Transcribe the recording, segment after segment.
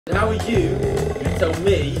How are you? You tell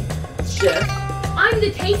me, chef. I'm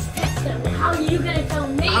the taste tester. How are you gonna tell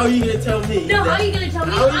me? How are you gonna tell me? No, how are you gonna tell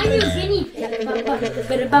me? I'm your guinea pig.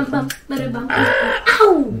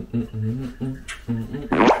 Ow!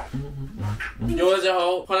 Yo, 大家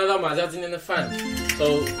好，欢迎来到马家今天的饭。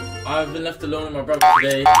So I've been left alone with my brother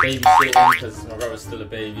today, babysitting because my brother's still a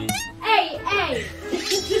baby. Hey, hey!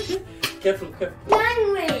 Careful, careful.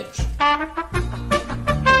 Language!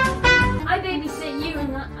 I babysit you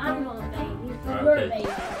and I'm not a baby. You're a baby.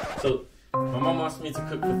 So my mum asked me to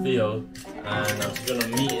cook for Theo, and I'm just gonna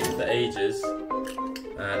meet him for ages,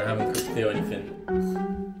 and I haven't cooked Theo anything.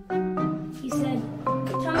 He said,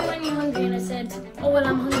 tell me when you're hungry, and I said, oh well,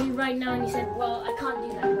 I'm hungry right now, and he said, well, I can't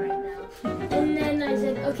do that right now. And then I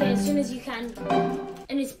said, okay, as soon as you can,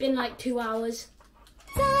 and it's been like 2 hours.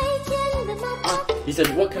 He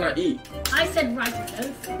said, what can I eat? I said rice and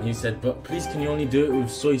tofu. And he said, but please can you only do it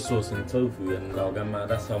with soy sauce and tofu? And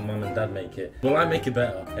that's how mum and dad make it. Well, I make it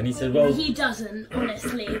better. And he said, well... He doesn't,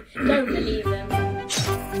 honestly. Don't believe him.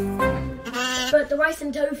 But the rice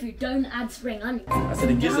and tofu don't add spring onion. I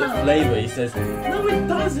said, it gives it flavour. He says, no, it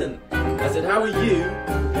doesn't. I said, how are you?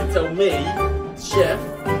 You tell me, chef.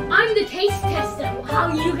 I'm the taste tester. How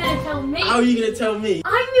are you going to tell me? How are you going to tell me?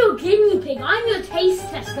 I'm your guinea pig. I'm your taste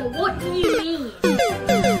tester. What do you mean?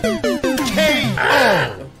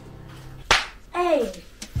 Hey.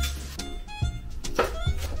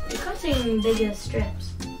 You're cutting bigger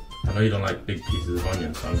strips. I know you don't like big pieces of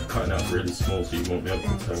onion, so I'm cutting out really small so you won't be able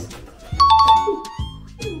to tell.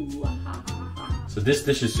 So this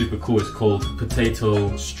dish is super cool. It's called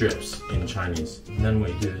potato strips in Chinese. And then what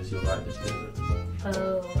you do is you like this bit.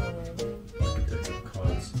 Oh.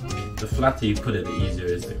 The flatter you put it, the easier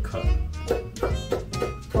it is to cut.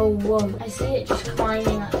 Oh, whoa. I see it just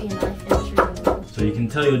climbing up your knife through. So you can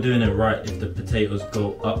tell you're doing it right if the potatoes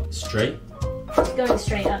go up straight. It's going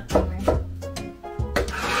straight up, don't worry.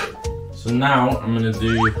 So now I'm going to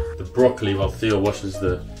do the broccoli while Theo washes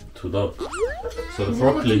the tudo. So the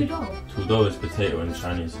broccoli, tudo is potato in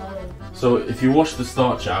Chinese. So if you wash the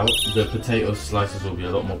starch out, the potato slices will be a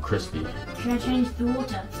lot more crispy. Can I change the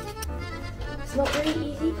water? It's not very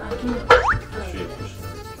easy, but I can.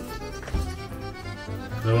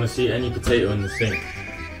 I don't want to see any potato in the sink.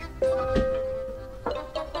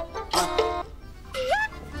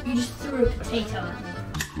 You just threw a potato at me.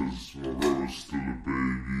 Because my brother's still a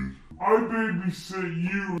baby. I babysit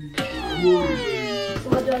you. So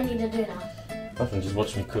what do I need to do now? Nothing, just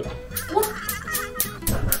watch me cook. What?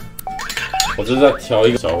 我就是在调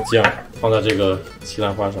一个小酱，放在这个西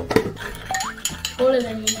兰花上。 Taller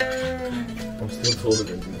than you. I'm still taller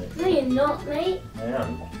than you. No, you're not, mate. I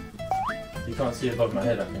am. You can't see above my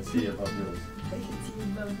head, I can see above yours. I can see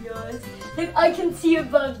above yours. Look, I can see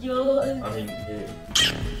above yours. I mean, here.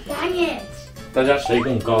 Dang it. 大家谁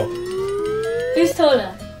更高？ Who's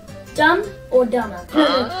taller? Dumb or dumber?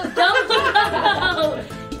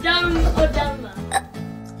 Dumb or dumber?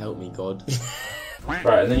 Help me, God.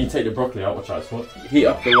 Right, and then you take the broccoli out, watch out. So heat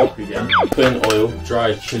up the wok again. Put in oil,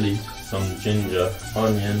 dry chili, some ginger,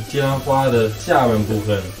 onion. 西兰花的下半部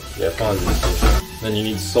分也放进去。Then you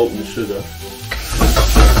need salt and sugar.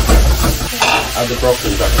 Add the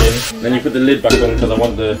broccoli back in. Then you put the lid back on because I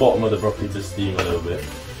want the bottom of the broccoli to steam a little bit.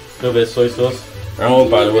 A little bit of soy sauce. 然后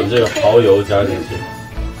把我这个蚝油加进去。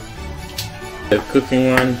The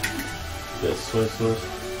cooking wine. The soy sauce.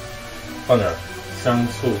 放点香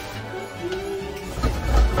醋。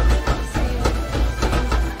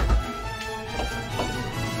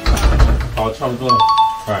 好，差不多了。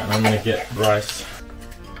Alright, I'm gonna get rice.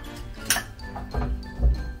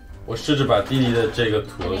 我试着把弟弟的这个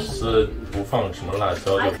土豆丝不放什么辣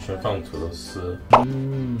椒，就全放土豆丝。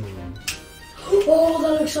Oh,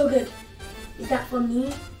 that looks so good. Is that for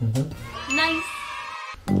me? Nice.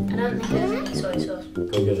 I don't think there's any soy sauce.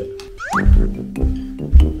 Go get it.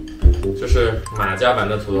 这是马家版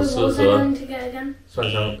的土豆丝和蒜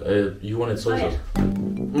香，you wanted soy sauce?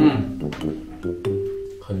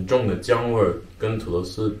 很重的姜味儿跟土豆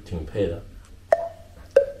丝挺配的。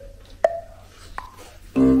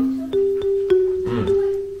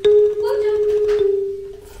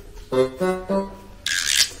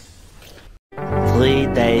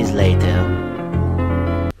3 days later.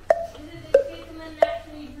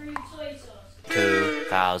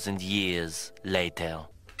 2,000 years later.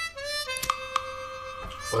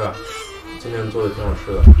 哎呀，今天做的挺好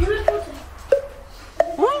吃的。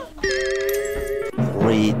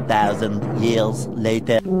 3,000 years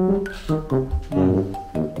later.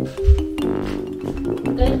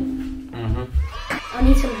 Good? I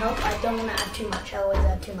need some help. I don't want to add too much. I always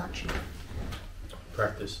add too much.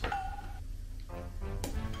 Practice.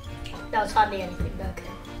 That was hardly anything, but okay.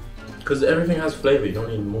 Because everything has flavour, you don't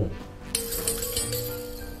need more.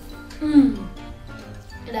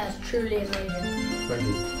 That's truly amazing. Thank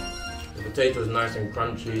you. The potato is nice and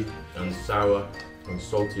crunchy and sour and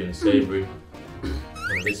salty and savoury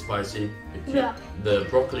and a bit spicy. Yeah. The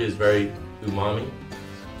broccoli is very umami.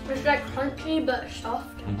 It's like crunchy but soft.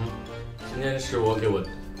 今天是我给我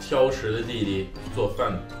挑食的弟弟做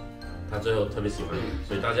饭，他最后特别喜欢，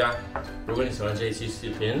所以大家，如果你喜欢这一期视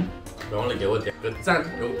频，别忘了给我点个赞、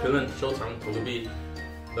留个评论、收藏、投个币。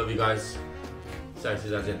Love you guys， 下一期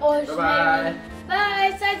再见，拜拜，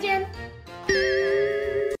拜，再见。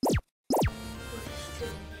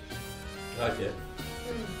Like it.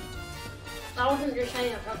 I wasn't just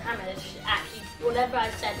saying it on camera. It's actually whatever I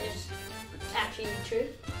said is actually true.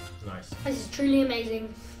 Nice. This is truly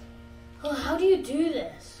amazing. Oh, how do you do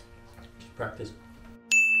this? Just practice.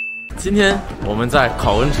 今天我们在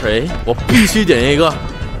考文垂，我必须点一个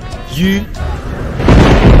鱼。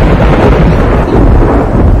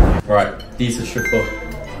Right， 第一次吃饭。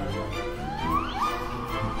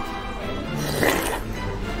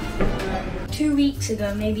2 weeks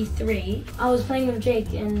ago, maybe 3, I was playing with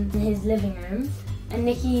Jake in his living room, and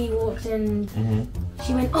Nikki walked in.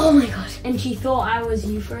 She went, "Oh my god!" and she thought I was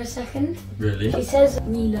you for a second. Really? She says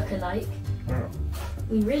we look alike.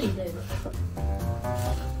 We really do.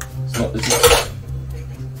 It's not.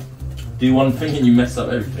 Do one thing and you mess up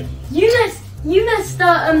everything. You messed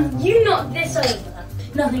up. You knocked this over.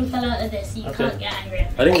 Nothing fell out of this. You can't get angry.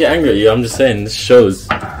 I didn't get angry at you. I'm just saying this shows.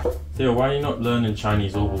 Theo, why are you not learning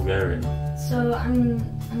Chinese or Bulgarian? So I'm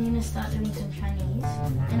gonna start doing some Chinese,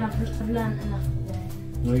 and I've learned enough today.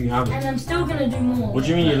 No, you haven't. And I'm still gonna do more. What do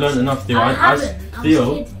you mean you learned enough, Theo? I haven't.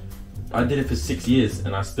 Theo, I did it for 6 years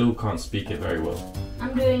and I still can't speak it very well.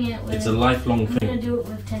 I'm doing it with. It's a lifelong I'm gonna thing. do it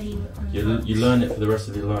with Teddy. You learn it for the rest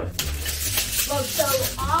of your life. Well, so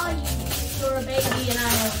are you? You're a baby and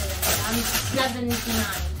I'm older than you. I'm 79.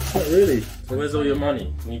 Not really. So where's all your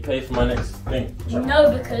money? Can you pay for my next thing?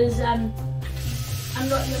 No, because I'm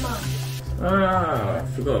not your mum. Ah, I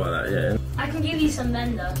forgot about that, yeah. I can give you some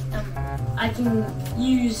vendor. I can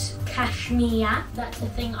use Cash Me app. That's the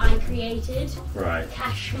thing I created. Right.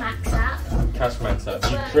 Cash Max app. Cash Max app.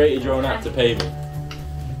 You created your own app to pay me.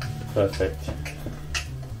 Perfect.